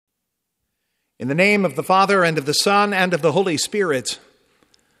In the name of the Father, and of the Son, and of the Holy Spirit,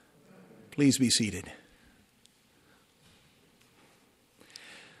 please be seated.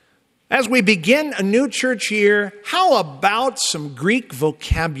 As we begin a new church year, how about some Greek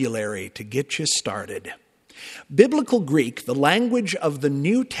vocabulary to get you started? Biblical Greek, the language of the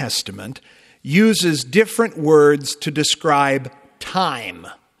New Testament, uses different words to describe time.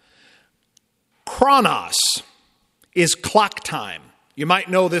 Chronos is clock time. You might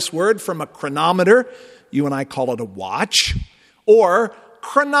know this word from a chronometer. You and I call it a watch. Or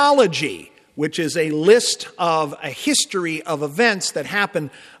chronology, which is a list of a history of events that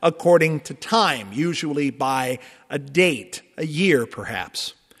happen according to time, usually by a date, a year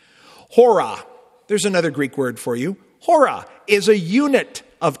perhaps. Hora, there's another Greek word for you. Hora is a unit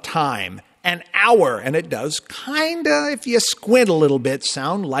of time, an hour, and it does kind of, if you squint a little bit,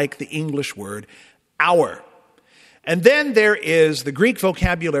 sound like the English word hour. And then there is the Greek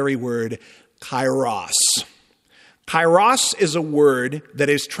vocabulary word kairos. Kairos is a word that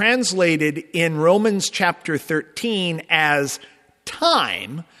is translated in Romans chapter 13 as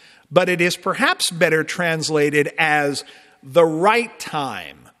time, but it is perhaps better translated as the right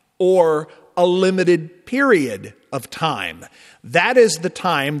time or a limited period of time. That is the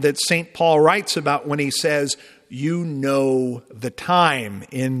time that St. Paul writes about when he says, "You know the time,"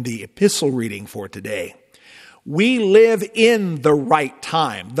 in the epistle reading for today. We live in the right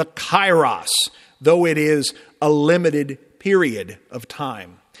time, the kairos, though it is a limited period of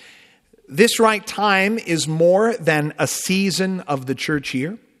time. This right time is more than a season of the church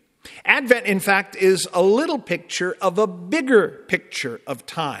year. Advent, in fact, is a little picture of a bigger picture of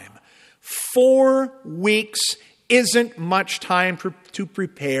time. 4 weeks isn't much time to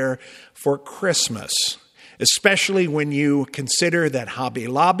prepare for Christmas, especially when you consider that Hobby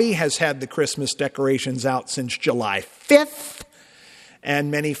Lobby has had the Christmas decorations out since July 5th,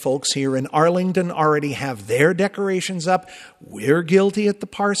 and many folks here in Arlington already have their decorations up. We're guilty at the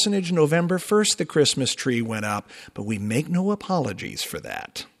parsonage. November 1st, the Christmas tree went up, but we make no apologies for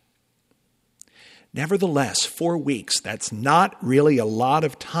that. Nevertheless, 4 weeks, that's not really a lot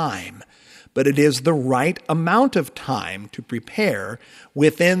of time, but it is the right amount of time to prepare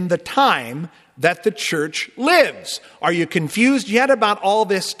within the time that the church lives. Are you confused yet about all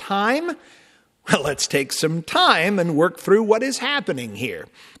this time? Well, let's take some time and work through what is happening here.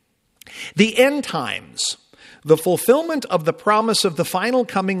 The end times, the fulfillment of the promise of the final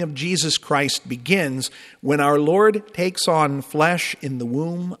coming of Jesus Christ, begins when our Lord takes on flesh in the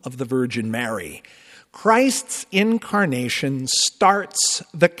womb of the Virgin Mary. Christ's incarnation starts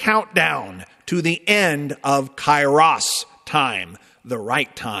the countdown to the end of Kairos time, the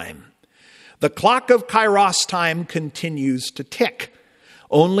right time. The clock of Kairos time continues to tick.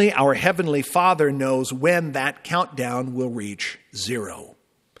 Only our Heavenly Father knows when that countdown will reach 0.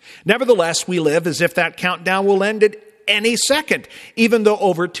 Nevertheless, we live as if that countdown will end at any second, even though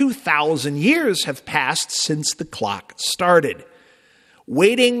over 2,000 years have passed since the clock started.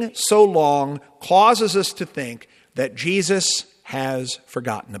 Waiting so long causes us to think that Jesus has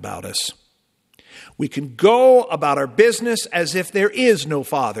forgotten about us. We can go about our business as if there is no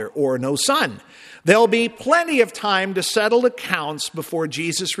Father or no Son. There'll be plenty of time to settle accounts before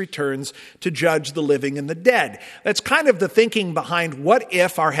Jesus returns to judge the living and the dead. That's kind of the thinking behind what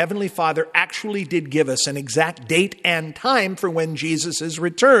if our Heavenly Father actually did give us an exact date and time for when Jesus'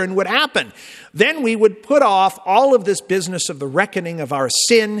 return would happen. Then we would put off all of this business of the reckoning of our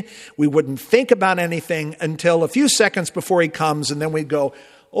sin. We wouldn't think about anything until a few seconds before he comes, and then we'd go,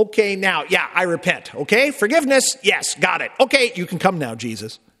 okay, now, yeah, I repent. Okay, forgiveness, yes, got it. Okay, you can come now,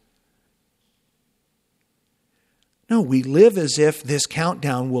 Jesus. No, we live as if this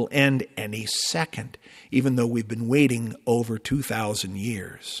countdown will end any second, even though we've been waiting over 2,000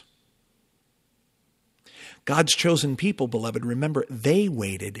 years. God's chosen people, beloved, remember, they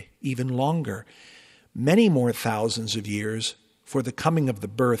waited even longer, many more thousands of years, for the coming of the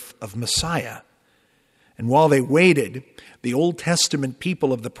birth of Messiah. And while they waited, the Old Testament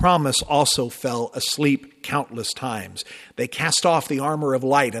people of the promise also fell asleep countless times. They cast off the armor of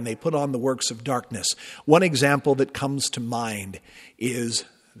light and they put on the works of darkness. One example that comes to mind is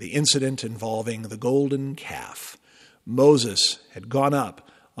the incident involving the golden calf. Moses had gone up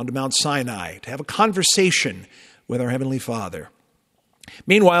onto Mount Sinai to have a conversation with our Heavenly Father.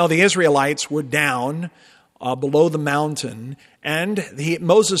 Meanwhile, the Israelites were down below the mountain, and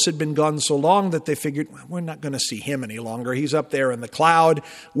Moses had been gone so long that they figured, well, we're not going to see him any longer. He's up there in the cloud.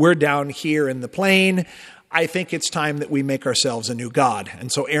 We're down here in the plain. I think it's time that we make ourselves a new god.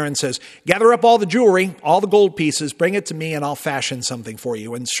 And so Aaron says, gather up all the jewelry, all the gold pieces, bring it to me, and I'll fashion something for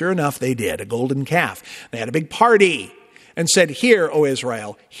you. And sure enough, they did, a golden calf. They had a big party. and said, "Hear, O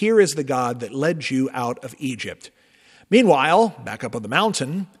Israel, here is the God that led you out of Egypt." Meanwhile, back up on the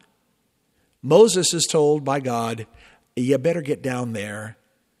mountain, Moses is told by God, "You better get down there.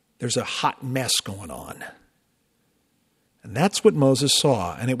 There's a hot mess going on." And that's what Moses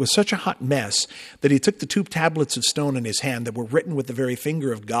saw. And it was such a hot mess that he took the 2 tablets of stone in his hand that were written with the very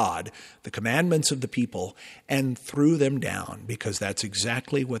finger of God, the commandments of the people, and threw them down, because that's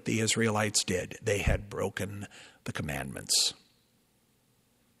exactly what the Israelites did. They had broken the commandments.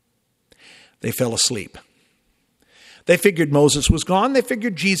 They fell asleep. They figured Moses was gone. They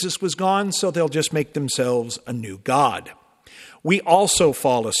figured Jesus was gone, so they'll just make themselves a new god. We also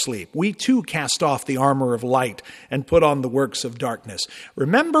fall asleep. We too cast off the armor of light and put on the works of darkness.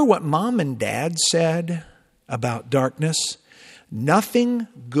 Remember what Mom and Dad said about darkness? Nothing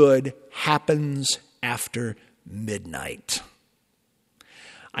good happens after midnight.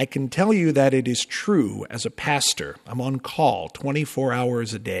 I can tell you that it is true as a pastor. I'm on call 24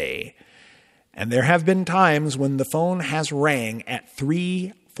 hours a day. And there have been times when the phone has rang at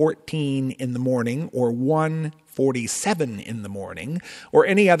 3:14 in the morning or 1:47 in the morning or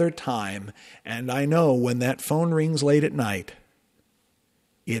any other time. And I know when that phone rings late at night,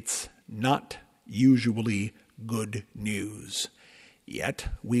 it's not usually good news. Yet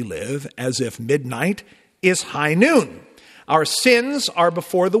we live as if midnight is high noon. Our sins are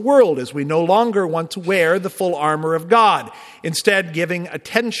before the world as we no longer want to wear the full armor of God, instead giving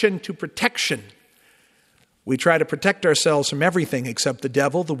attention to protection. We try to protect ourselves from everything except the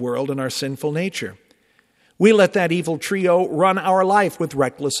devil, the world, and our sinful nature. We let that evil trio run our life with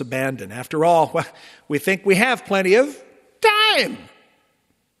reckless abandon. After all, we think we have plenty of time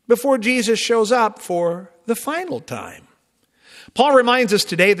before Jesus shows up for the final time. Paul reminds us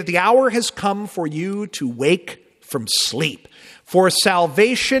today that the hour has come for you to wake from sleep. For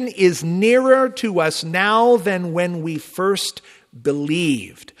salvation is nearer to us now than when we first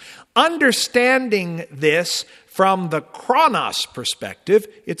believed. Understanding this from the chronos perspective,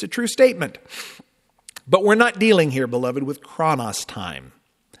 it's a true statement. But we're not dealing here, beloved, with chronos time.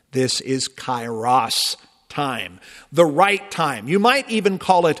 This is kairos time, the right time. You might even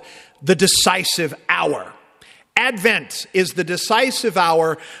call it the decisive hour. Advent is the decisive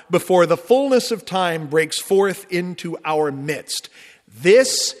hour before the fullness of time breaks forth into our midst.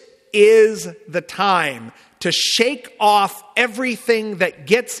 This is the time to shake off everything that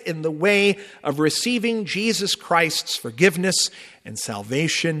gets in the way of receiving Jesus Christ's forgiveness and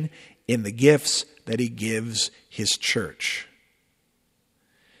salvation in the gifts that he gives his church.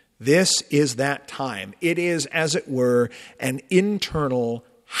 This is that time. It is, as it were, an internal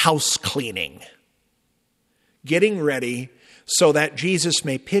house cleaning. Getting ready so that Jesus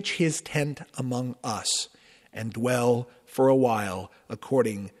may pitch his tent among us and dwell for a while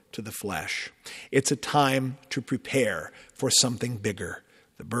according to the flesh. It's a time to prepare for something bigger,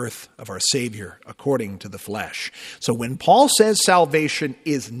 the birth of our Savior according to the flesh. So when Paul says salvation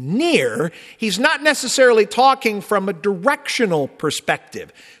is near, he's not necessarily talking from a directional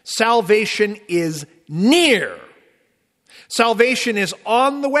perspective. Salvation is near. Salvation is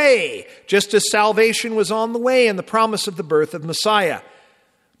on the way, just as salvation was on the way in the promise of the birth of Messiah.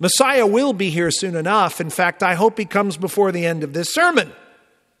 Messiah will be here soon enough. In fact, I hope he comes before the end of this sermon.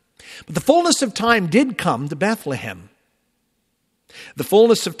 But the fullness of time did come to Bethlehem. The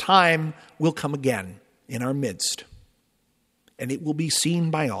fullness of time will come again in our midst. And it will be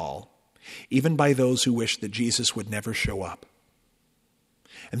seen by all, even by those who wish that Jesus would never show up.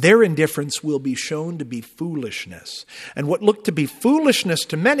 And their indifference will be shown to be foolishness. And what looked to be foolishness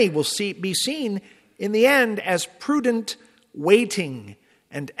to many will be seen in the end as prudent waiting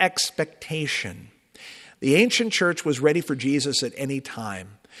and expectation. The ancient church was ready for Jesus at any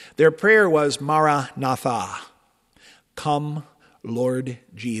time. Their prayer was Maranatha, come, Lord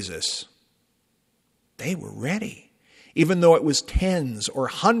Jesus. They were ready. Even though it was tens or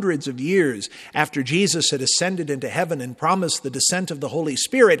hundreds of years after Jesus had ascended into heaven and promised the descent of the Holy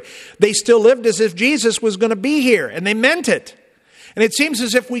Spirit, they still lived as if Jesus was going to be here, and they meant it. And it seems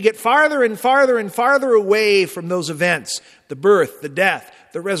as if we get farther and farther and farther away from those events, the birth, the death,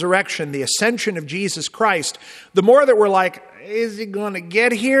 the resurrection, the ascension of Jesus Christ, the more that we're like, is he going to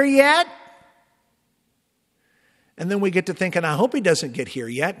get here yet? And then we get to thinking, I hope he doesn't get here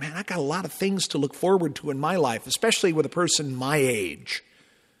yet. Man, I got a lot of things to look forward to in my life, especially with a person my age.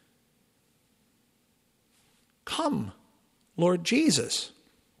 Come, Lord Jesus.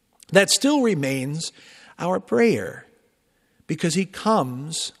 That still remains our prayer, because he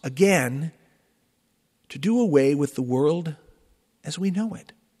comes again to do away with the world as we know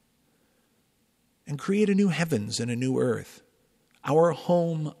it and create a new heavens and a new earth, our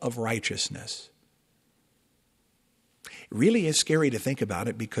home of righteousness. It really is scary to think about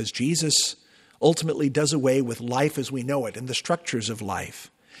it because Jesus ultimately does away with life as we know it and the structures of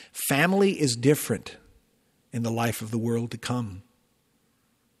life. Family is different in the life of the world to come.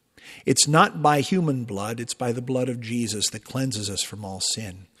 It's not by human blood, it's by the blood of Jesus that cleanses us from all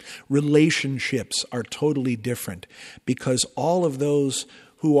sin. Relationships are totally different because all of those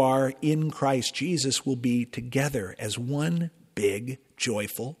who are in Christ Jesus will be together as one big,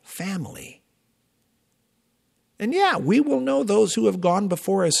 joyful family. And yeah, we will know those who have gone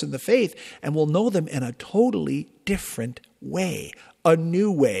before us in the faith, and we'll know them in a totally different way, a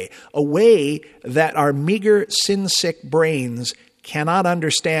new way, a way that our meager, sin-sick brains cannot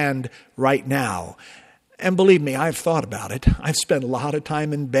understand right now. And believe me, I've thought about it. I've spent a lot of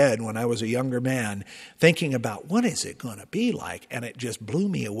time in bed when I was a younger man thinking about what is it going to be like, and it just blew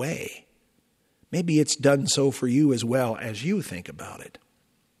me away. Maybe it's done so for you as well as you think about it.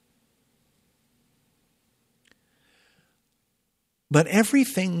 But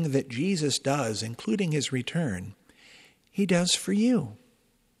everything that Jesus does, including his return, he does for you.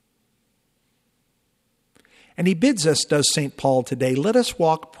 And he bids us, does St. Paul today, let us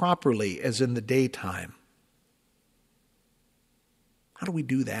walk properly as in the daytime. How do we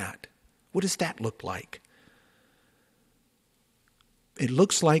do that? What does that look like? It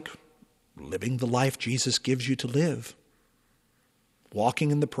looks like living the life Jesus gives you to live.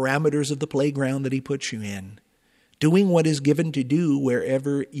 Walking in the parameters of the playground that he puts you in. Doing what is given to do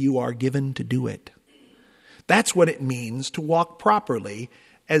wherever you are given to do it. That's what it means to walk properly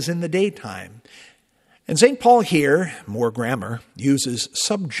as in the daytime. And St. Paul here, more grammar, uses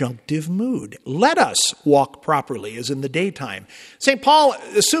subjunctive mood. Let us walk properly as in the daytime. St. Paul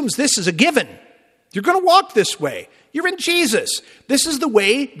assumes this is a given. You're going to walk this way. You're in Jesus. This is the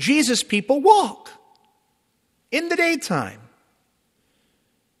way Jesus people walk. In the daytime.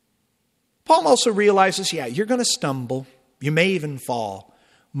 Paul also realizes, you're going to stumble. You may even fall.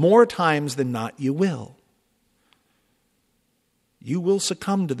 More times than not, you will. You will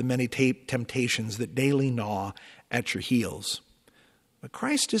succumb to the many temptations that daily gnaw at your heels. But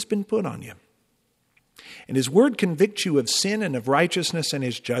Christ has been put on you. And his word convicts you of sin and of righteousness and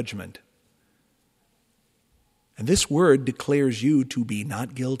his judgment. And this word declares you to be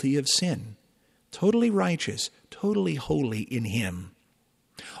not guilty of sin, totally righteous, totally holy in him.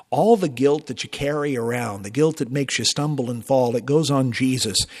 All the guilt that you carry around, the guilt that makes you stumble and fall, it goes on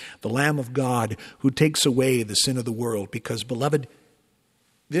Jesus, the Lamb of God, who takes away the sin of the world. Because, beloved,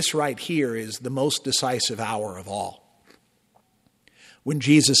 this right here is the most decisive hour of all. When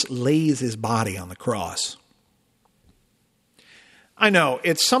Jesus lays his body on the cross. I know,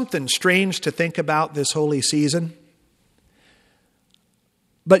 it's something strange to think about this holy season.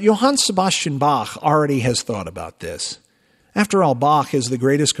 But Johann Sebastian Bach already has thought about this. After all, Bach is the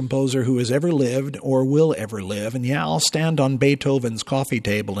greatest composer who has ever lived or will ever live, and I'll stand on Beethoven's coffee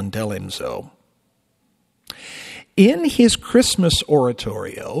table and tell him so. In his Christmas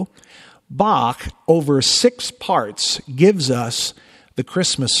oratorio, Bach, over 6 parts, gives us the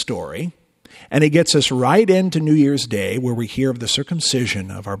Christmas story, and he gets us right into New Year's Day, where we hear of the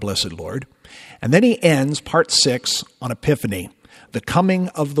circumcision of our blessed Lord, and then he ends part 6 on Epiphany, the coming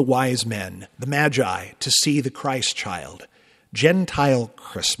of the wise men, the Magi, to see the Christ child. Gentile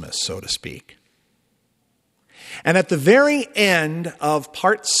Christmas, so to speak. And at the very end of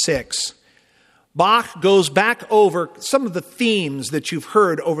part 6, Bach goes back over some of the themes that you've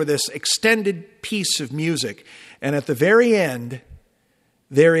heard over this extended piece of music. And at the very end,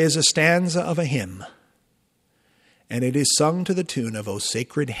 there is a stanza of a hymn. And it is sung to the tune of O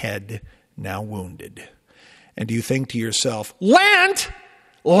Sacred Head, Now Wounded. And you think to yourself, Lent?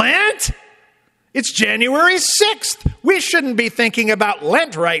 Lent? It's January 6th. We shouldn't be thinking about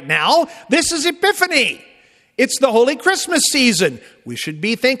Lent right now. This is Epiphany. It's the Holy Christmas season. We should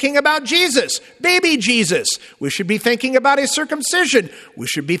be thinking about Jesus, baby Jesus. We should be thinking about his circumcision. We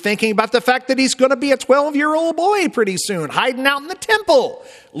should be thinking about the fact that he's going to be a 12-year-old boy pretty soon, hiding out in the temple.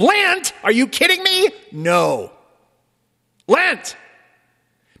 Lent? Are you kidding me? No. Lent.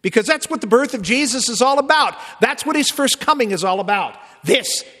 Because that's what the birth of Jesus is all about. That's what his first coming is all about.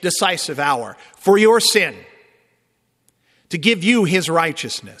 This decisive hour for your sin, to give you his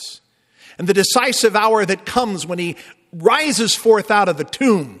righteousness. And the decisive hour that comes when he rises forth out of the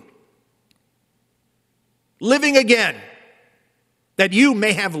tomb, living again, that you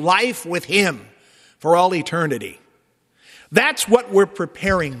may have life with him for all eternity. That's what we're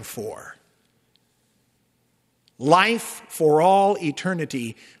preparing for. Life for all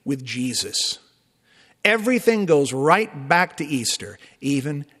eternity with Jesus. Everything goes right back to Easter,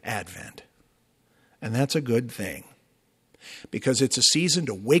 even Advent. And that's a good thing. Because it's a season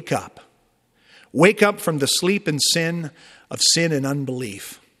to wake up. Wake up from the sleep and sin of sin and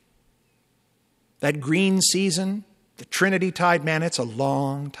unbelief. That green season, the Trinity tide, man, it's a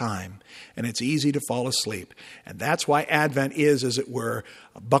long time, and it's easy to fall asleep. And that's why Advent is, as it were,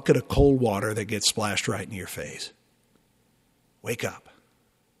 a bucket of cold water that gets splashed right in your face. Wake up.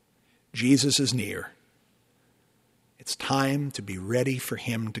 Jesus is near. It's time to be ready for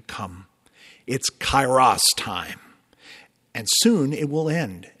him to come. It's Kairos time. And soon it will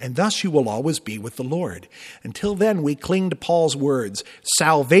end, and thus you will always be with the Lord. Until then, we cling to Paul's words.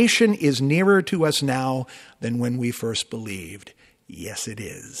 Salvation is nearer to us now than when we first believed. Yes, it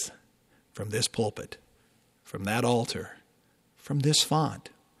is. From this pulpit, from that altar, from this font,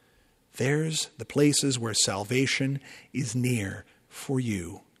 there's the places where salvation is near for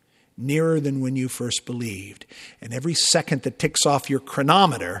you. Nearer than when you first believed. And every second that ticks off your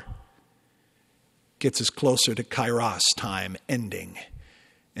chronometer gets us closer to Kairos time ending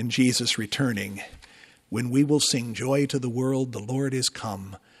and Jesus returning, when we will sing joy to the world, the Lord is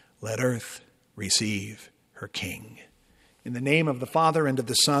come, let earth receive her King. In the name of the Father, and of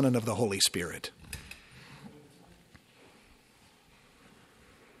the Son, and of the Holy Spirit.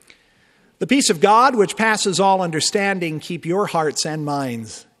 The peace of God, which passes all understanding, keep your hearts and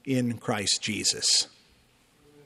minds in Christ Jesus.